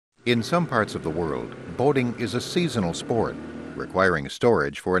In some parts of the world, boating is a seasonal sport, requiring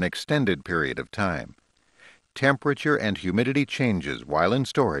storage for an extended period of time. Temperature and humidity changes while in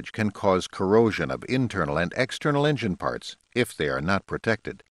storage can cause corrosion of internal and external engine parts if they are not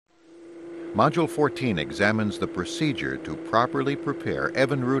protected. Module 14 examines the procedure to properly prepare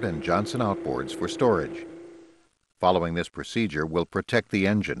Evinrude and Johnson outboards for storage. Following this procedure will protect the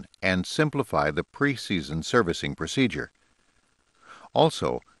engine and simplify the pre-season servicing procedure.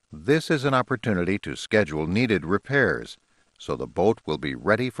 Also, this is an opportunity to schedule needed repairs, so the boat will be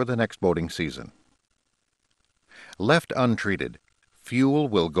ready for the next boating season. Left untreated, fuel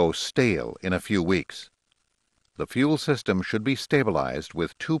will go stale in a few weeks. The fuel system should be stabilized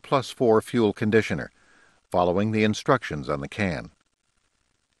with 2+4 fuel conditioner, following the instructions on the can.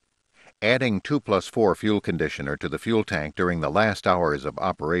 Adding 2+4 fuel conditioner to the fuel tank during the last hours of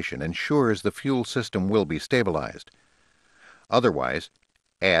operation ensures the fuel system will be stabilized. Otherwise,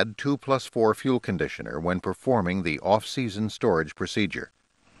 add 2+4 fuel conditioner when performing the off-season storage procedure.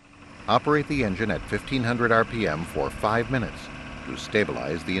 Operate the engine at 1500 RPM for 5 minutes to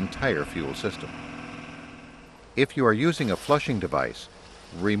stabilize the entire fuel system. If you are using a flushing device,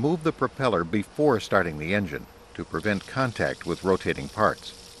 remove the propeller before starting the engine to prevent contact with rotating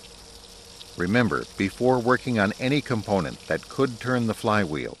parts. Remember, before working on any component that could turn the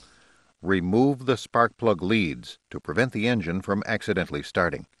flywheel, remove the spark plug leads to prevent the engine from accidentally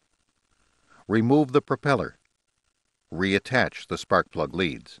starting. Remove the propeller. Reattach the spark plug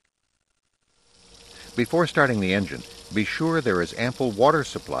leads. Before starting the engine, be sure there is ample water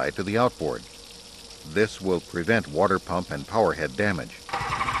supply to the outboard. This will prevent water pump and power head damage.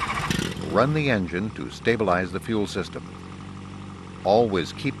 Run the engine to stabilize the fuel system.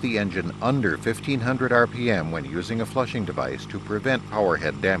 Always keep the engine under 1500 RPM when using a flushing device to prevent power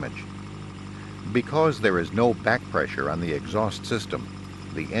head damage. Because there is no back pressure on the exhaust system,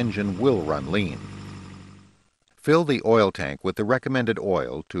 the engine will run lean. Fill the oil tank with the recommended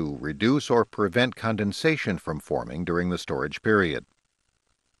oil to reduce or prevent condensation from forming during the storage period.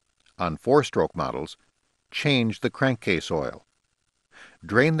 On 4-stroke models, change the crankcase oil.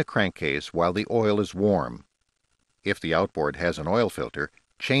 Drain the crankcase while the oil is warm. If the outboard has an oil filter,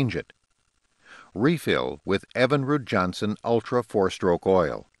 change it. Refill with Evinrude Johnson Ultra 4-stroke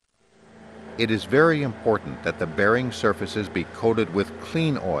oil. It is very important that the bearing surfaces be coated with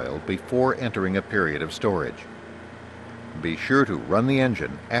clean oil before entering a period of storage. Be sure to run the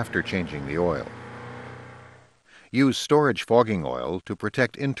engine after changing the oil. Use storage fogging oil to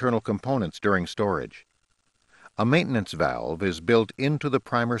protect internal components during storage. A maintenance valve is built into the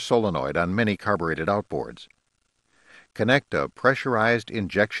primer solenoid on many carbureted outboards. Connect a pressurized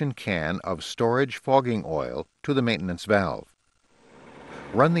injection can of storage fogging oil to the maintenance valve.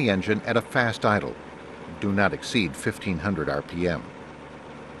 Run the engine at a fast idle. Do not exceed 1500 RPM.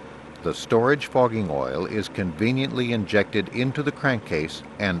 The storage fogging oil is conveniently injected into the crankcase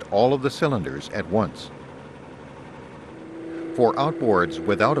and all of the cylinders at once. For outboards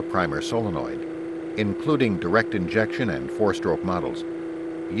without a primer solenoid, including direct injection and 4-stroke models,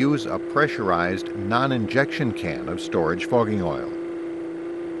 use a pressurized non-injection can of storage fogging oil.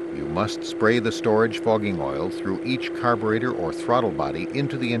 You must spray the storage fogging oil through each carburetor or throttle body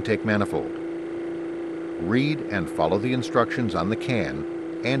into the intake manifold. Read and follow the instructions on the can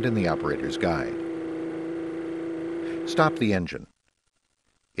and in the operator's guide. Stop the engine.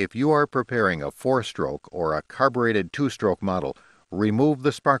 If you are preparing a 4-stroke or a carbureted 2-stroke model, remove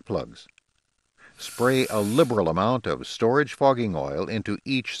the spark plugs. Spray a liberal amount of storage fogging oil into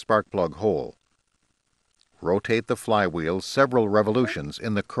each spark plug hole. Rotate the flywheel several revolutions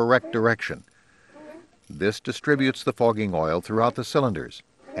in the correct direction. This distributes the fogging oil throughout the cylinders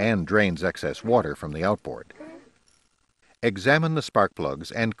and drains excess water from the outboard. Examine the spark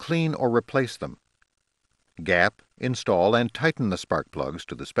plugs and clean or replace them. Gap, install, and tighten the spark plugs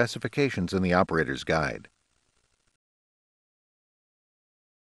to the specifications in the operator's guide.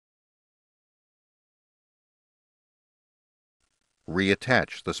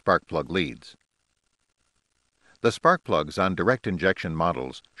 Reattach the spark plug leads. The spark plugs on direct injection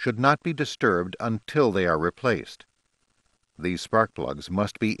models should not be disturbed until they are replaced. These spark plugs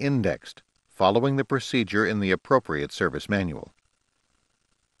must be indexed, following the procedure in the appropriate service manual.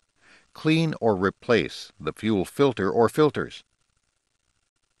 Clean or replace the fuel filter or filters.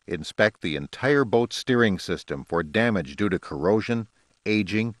 Inspect the entire boat steering system for damage due to corrosion,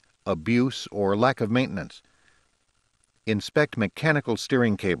 aging, abuse, or lack of maintenance. Inspect mechanical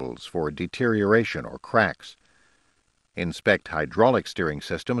steering cables for deterioration or cracks. Inspect hydraulic steering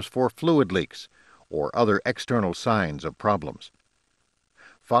systems for fluid leaks or other external signs of problems.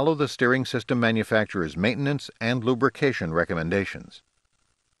 Follow the steering system manufacturer's maintenance and lubrication recommendations.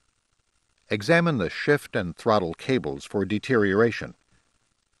 Examine the shift and throttle cables for deterioration.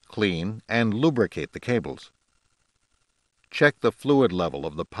 Clean and lubricate the cables. Check the fluid level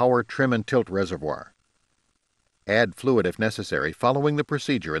of the power trim and tilt reservoir. Add fluid if necessary, following the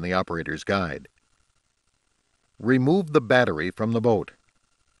procedure in the operator's guide. Remove the battery from the boat.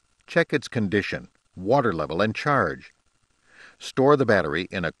 Check its condition, water level, and charge. Store the battery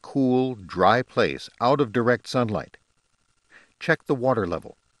in a cool, dry place out of direct sunlight. Check the water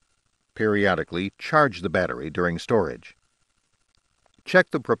level. Periodically charge the battery during storage.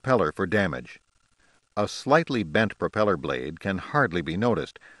 Check the propeller for damage. A slightly bent propeller blade can hardly be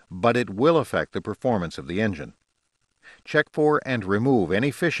noticed, but it will affect the performance of the engine. Check for and remove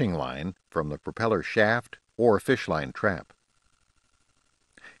any fishing line from the propeller shaft or fish line trap.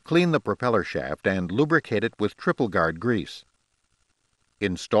 Clean the propeller shaft and lubricate it with triple guard grease.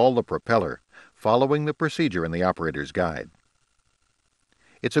 Install the propeller, following the procedure in the operator's guide.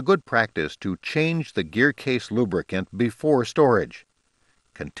 It's a good practice to change the gear case lubricant before storage.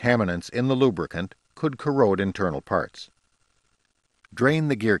 Contaminants in the lubricant could corrode internal parts. Drain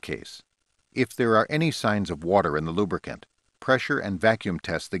the gear case. If there are any signs of water in the lubricant, pressure and vacuum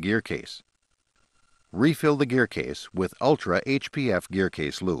test the gear case. Refill the gear case with Ultra HPF gear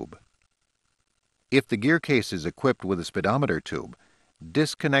case lube. If the gear case is equipped with a speedometer tube,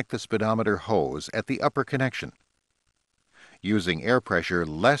 disconnect the speedometer hose at the upper connection. Using air pressure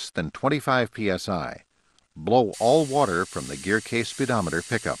less than 25 psi, blow all water from the gear case speedometer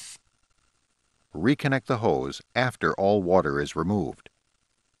pickup. Reconnect the hose after all water is removed.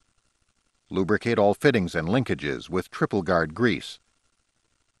 Lubricate all fittings and linkages with triple guard grease.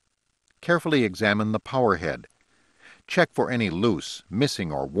 Carefully examine the power head. Check for any loose,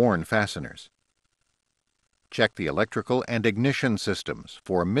 missing, or worn fasteners. Check the electrical and ignition systems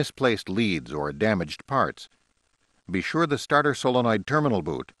for misplaced leads or damaged parts. Be sure the starter solenoid terminal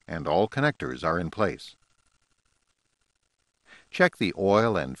boot and all connectors are in place. Check the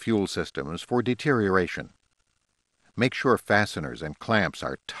oil and fuel systems for deterioration. Make sure fasteners and clamps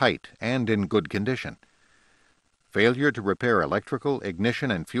are tight and in good condition. Failure to repair electrical,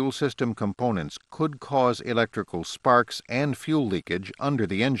 ignition, and fuel system components could cause electrical sparks and fuel leakage under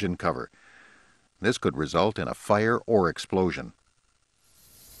the engine cover. This could result in a fire or explosion.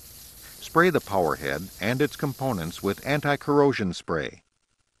 Spray the power head and its components with anti-corrosion spray.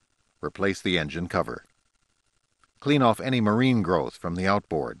 Replace the engine cover. Clean off any marine growth from the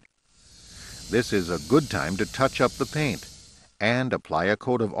outboard. This is a good time to touch up the paint and apply a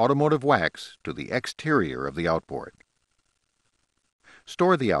coat of automotive wax to the exterior of the outboard.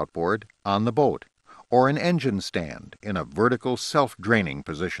 Store the outboard on the boat or an engine stand in a vertical self-draining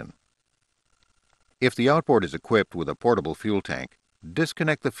position. If the outboard is equipped with a portable fuel tank,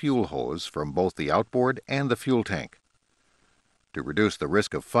 disconnect the fuel hose from both the outboard and the fuel tank. To reduce the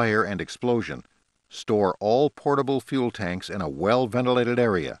risk of fire and explosion, store all portable fuel tanks in a well-ventilated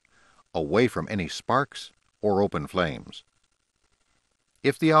area, away from any sparks or open flames.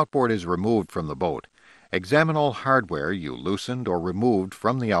 If the outboard is removed from the boat, examine all hardware you loosened or removed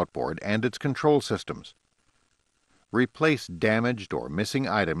from the outboard and its control systems. Replace damaged or missing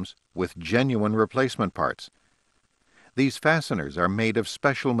items with genuine replacement parts. These fasteners are made of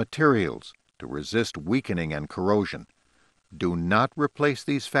special materials to resist weakening and corrosion. Do not replace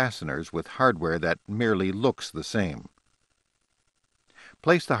these fasteners with hardware that merely looks the same.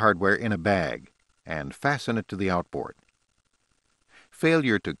 Place the hardware in a bag and fasten it to the outboard.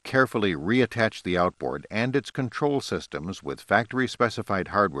 Failure to carefully reattach the outboard and its control systems with factory-specified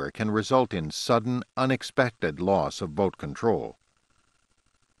hardware can result in sudden, unexpected loss of boat control.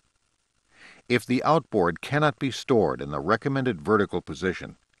 If the outboard cannot be stored in the recommended vertical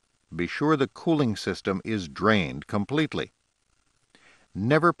position, be sure the cooling system is drained completely.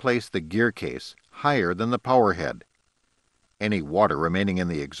 Never place the gear case higher than the power head. Any water remaining in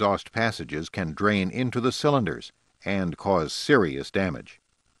the exhaust passages can drain into the cylinders and cause serious damage.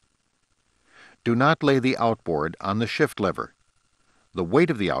 Do not lay the outboard on the shift lever. The weight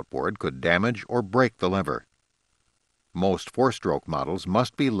of the outboard could damage or break the lever. Most four-stroke models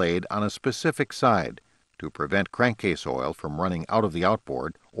must be laid on a specific side to prevent crankcase oil from running out of the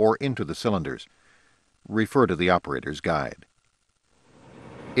outboard or into the cylinders. Refer to the operator's guide.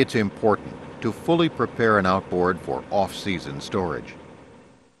 It's important to fully prepare an outboard for off-season storage.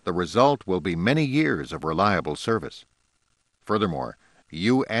 The result will be many years of reliable service. Furthermore,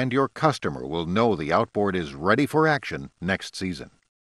 you and your customer will know the outboard is ready for action next season.